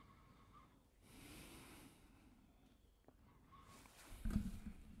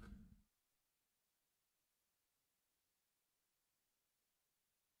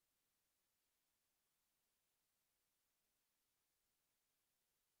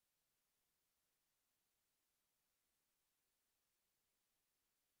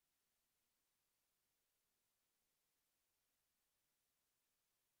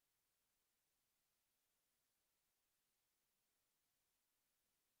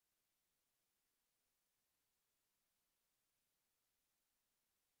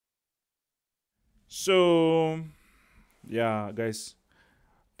 So yeah, guys,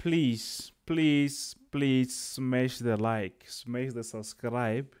 please smash the like, smash the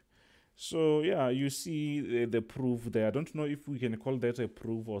subscribe. So yeah, you see the proof there. I don't know if we can call that a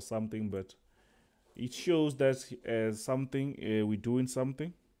proof or something, but it shows that something we're doing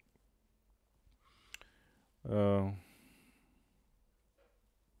something.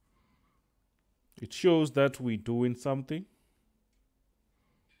 It shows that we're doing something.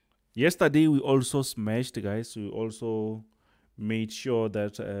 Yesterday we also smashed, guys. We also made sure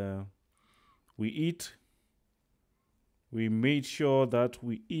that we eat. We made sure that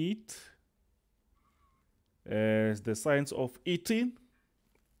we eat. The science of eating.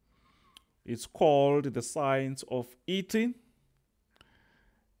 It's called the science of eating.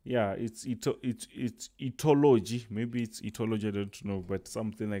 Yeah, it's etology. Maybe it's etology, I don't know, but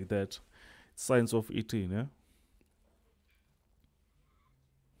something like that. Science of eating, yeah.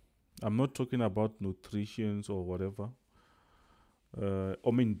 I'm not talking about nutrition or whatever.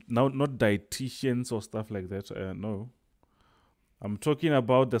 I mean, now not dietitians or stuff like that. No, I'm talking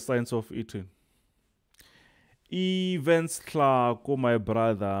about the science of eating. Evans Clark, oh my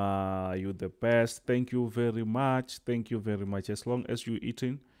brother, you the best. Thank you very much. Thank you very much. As long as you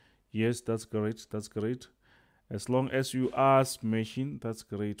eating, yes, that's great. That's great. As long as you are smashing, that's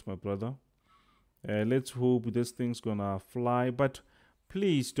great, my brother. Let's hope this thing's gonna fly, but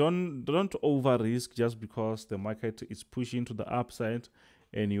please don't over risk just because the market is pushing to the upside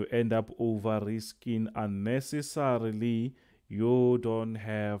and you end up over risking unnecessarily. You don't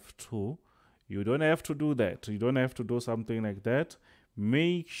have to. You don't have to do that. You don't have to do something like that.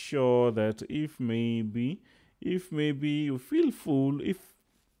 Make sure that if maybe you feel full,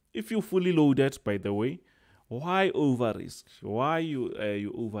 if you're fully loaded, by the way, why over risk? Why you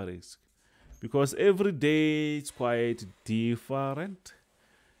over risk? Because every day is quite different.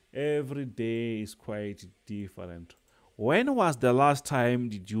 Every day is quite different. When was the last time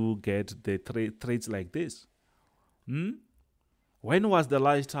did you get the trades like this? When was the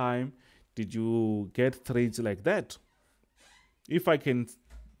last time did you get trades like that? If I can,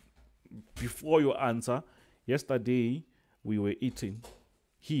 before you answer, yesterday we were eating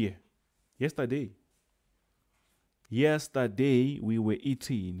here. Yesterday we were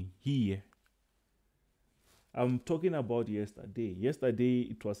eating here. I'm talking about yesterday. Yesterday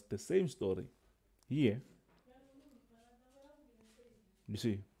it was the same story here. You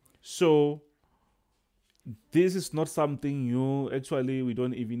see, so this is not something new. Actually, we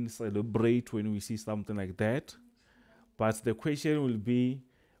don't even celebrate when we see something like that. But the question will be,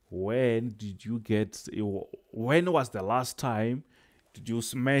 when did you get? When was the last time did you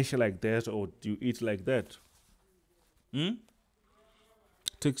smash like that or do you eat like that?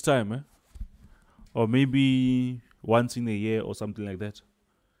 Takes time, eh? Or maybe once in a year or something like that.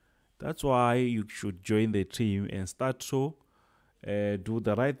 That's why you should join the team and start to do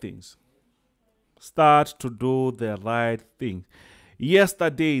the right things. Start to do the right thing.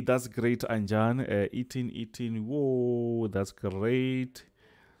 Yesterday, that's great, Anjan. Eating. Whoa, that's great.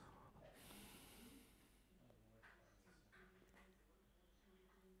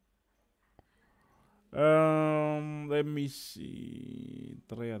 Let me see.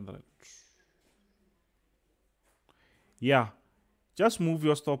 300. Yeah, just move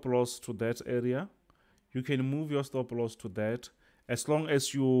your stop loss to that area. You can move your stop loss to that. As long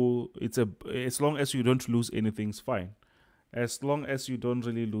as you don't lose anything, it's fine. As long as you don't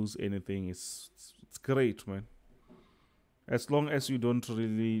really lose anything, it's great, man. As long as you don't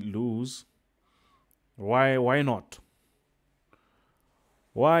really lose, why not?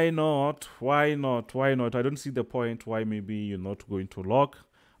 Why not? I don't see the point why maybe you're not going to lock.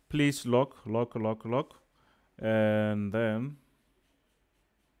 Please lock. And then,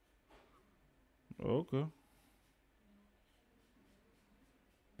 okay.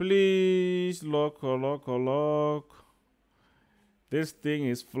 Please lock. This thing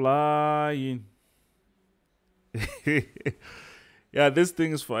is flying. Yeah, this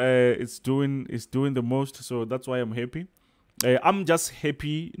thing is it's doing the most, so that's why I'm happy. I'm just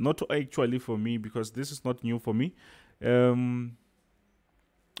happy, not actually for me, because this is not new for me.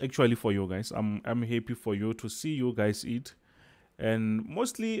 Actually for you guys, I'm happy for you to see you guys eat, and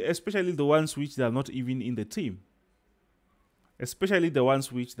mostly, especially the ones which they are not even in the team.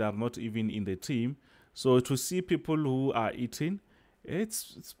 So to see people who are eating,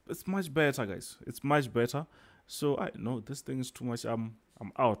 it's much better, guys. It's much better. So I know this thing is too much. I'm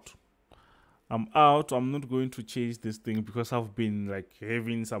out. I'm not going to chase this thing because I've been like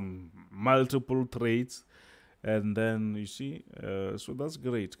having some multiple trades, and then you see, so that's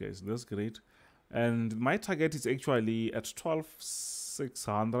great, guys. That's great. And my target is actually at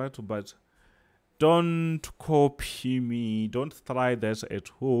 12,600, but don't copy me. Don't try that at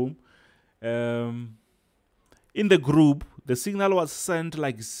home. In the group, the signal was sent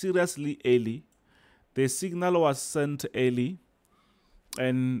like seriously early. The signal was sent early.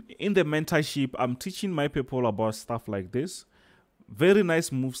 And in the mentorship, I'm teaching my people about stuff like this. Very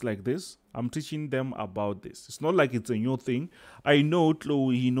nice moves like this. I'm teaching them about this. It's not like it's a new thing. I know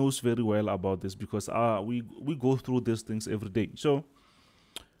Chloe, he knows very well about this because we go through these things every day. So,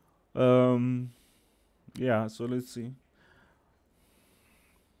 yeah, so let's see.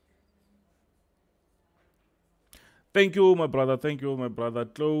 Thank you, my brother. Thank you, my brother.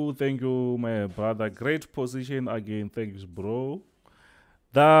 Chloe, thank you, my brother. Great position again. Thanks, bro.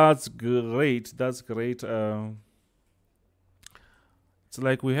 That's great. That's great. It's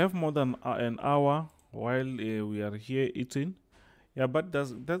like we have more than an hour while we are here eating. Yeah, but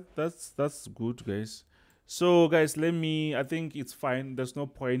that's good, guys. So, guys, I think it's fine. There's no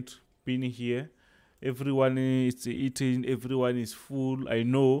point being here. Everyone is eating. Everyone is full. I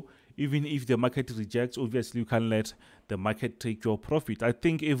know. Even if the market rejects, obviously you can't let the market take your profit. I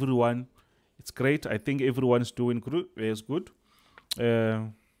think everyone, it's great. I think everyone's doing good. It's good.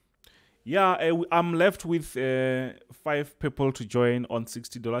 Yeah, I'm left with 5 people to join on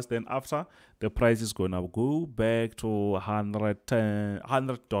 $60. Then after, the price is gonna go back to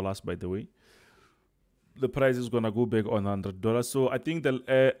 $100. By the way, the price is gonna go back on $100. So I think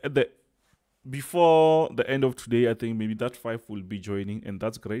before the end of today, I think maybe that 5 will be joining, and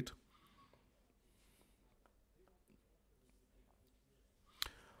that's great.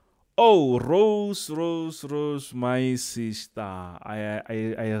 Oh, Rose, my sister. I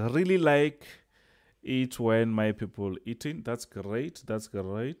really like it when my people eating. That's great. That's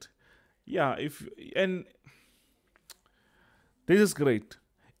great. Yeah, and this is great.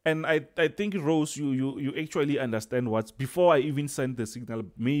 And I think Rose, you actually understand what's before I even send the signal.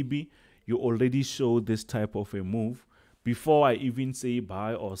 Maybe you already show this type of a move before I even say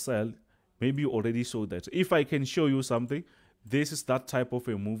buy or sell. Maybe you already show that. If I can show you something, this is that type of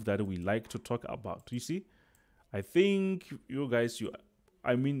a move that we like to talk about. You see, I think you guys,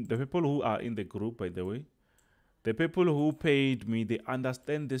 I mean, the people who are in the group, by the way, the people who paid me, they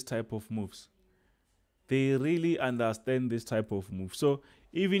understand this type of moves. They really understand this type of move. So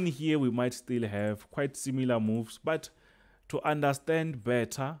even here, we might still have quite similar moves, but to understand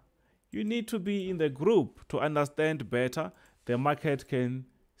better, you need to be in the group. To understand better, the market can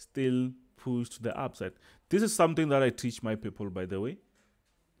still push to the upside. This is something that I teach my people, by the way,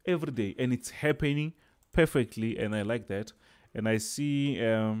 every day, and it's happening perfectly, and I like that. And I see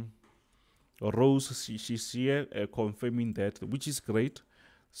Rose, she's here confirming that, which is great.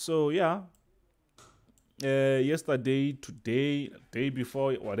 So yeah, yesterday, today, day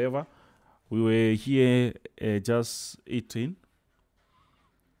before, whatever, we were here just eating.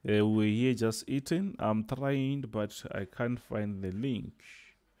 We were here just eating. I'm trying, but I can't find the link.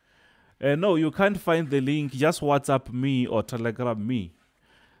 No, you can't find the link. Just WhatsApp me or Telegram me.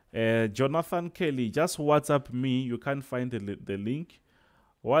 Jonathan Kelly, just WhatsApp me. You can't find the link.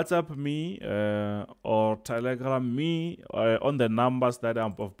 WhatsApp me or Telegram me on the numbers that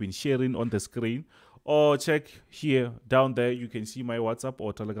I've been sharing on the screen. Or check here, down there, you can see my WhatsApp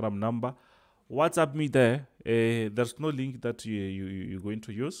or Telegram number. WhatsApp me there. There's no link that you're going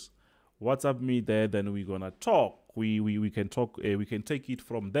to use. WhatsApp me there, then we're going to talk. We can talk. We can take it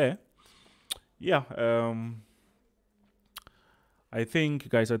from there. Yeah, I think,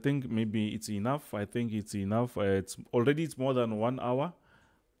 guys, I think maybe it's enough. I think it's enough. It's more than 1 hour.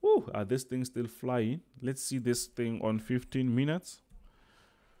 Woo, are this thing still flying? Let's see this thing on 15 minutes.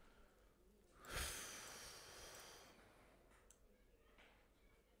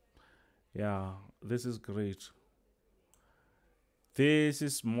 Yeah, this is great. This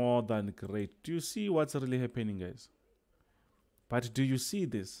is more than great. Do you see what's really happening, guys? But do you see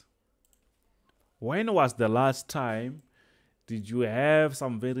this? When was the last time did you have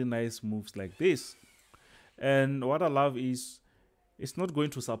some very nice moves like this? And what I love is it's not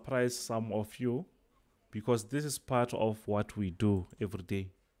going to surprise some of you because this is part of what we do every day.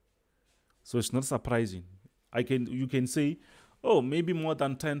 So it's not surprising. You can say, oh, maybe more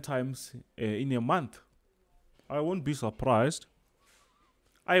than 10 times in a month. I won't be surprised.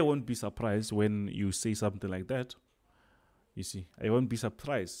 I won't be surprised when you say something like that. You see, I won't be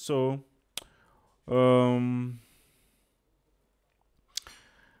surprised. So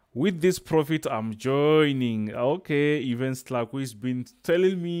with this profit, I'm joining. Okay, even Slack, who's been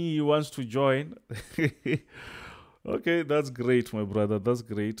telling me he wants to join. Okay, that's great, my brother. That's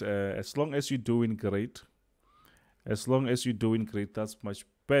great. As long as you're doing great. As long as you're doing great, that's much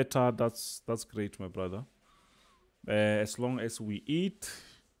better. That's great, my brother. As long as we eat,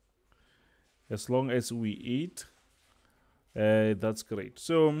 as long as we eat, that's great.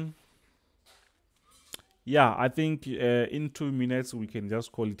 So yeah, I think in 2 minutes we can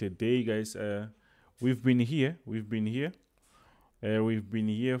just call it a day, guys. We've been here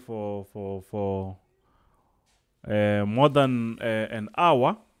for more than an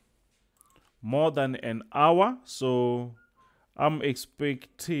hour, so I'm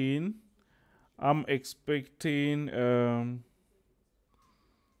expecting I'm expecting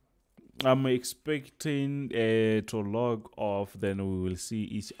to log off. Then we will see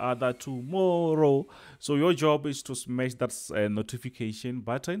each other tomorrow. So your job is to smash that notification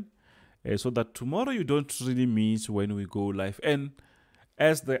button, so that tomorrow you don't really miss when we go live. And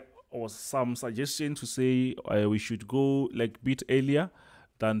as there was some suggestion to say we should go like a bit earlier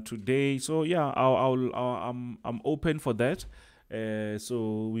than today, so yeah, I'm open for that.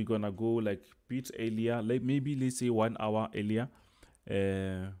 So we're gonna go like a bit earlier, like maybe let's say 1 hour earlier.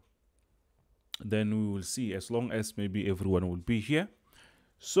 Then we will see, as long as maybe everyone will be here.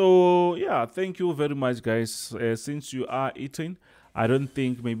 So yeah, thank you very much, guys. Since you are eating, I don't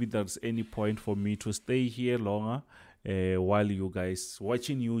think maybe there's any point for me to stay here longer while you guys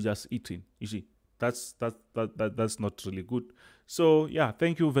watching you just eating. You see, that's not really good. So yeah,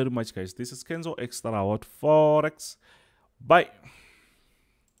 thank you very much, guys. This is Kenzo Xtrahot Forex. Bye.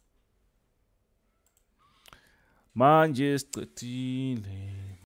 Manje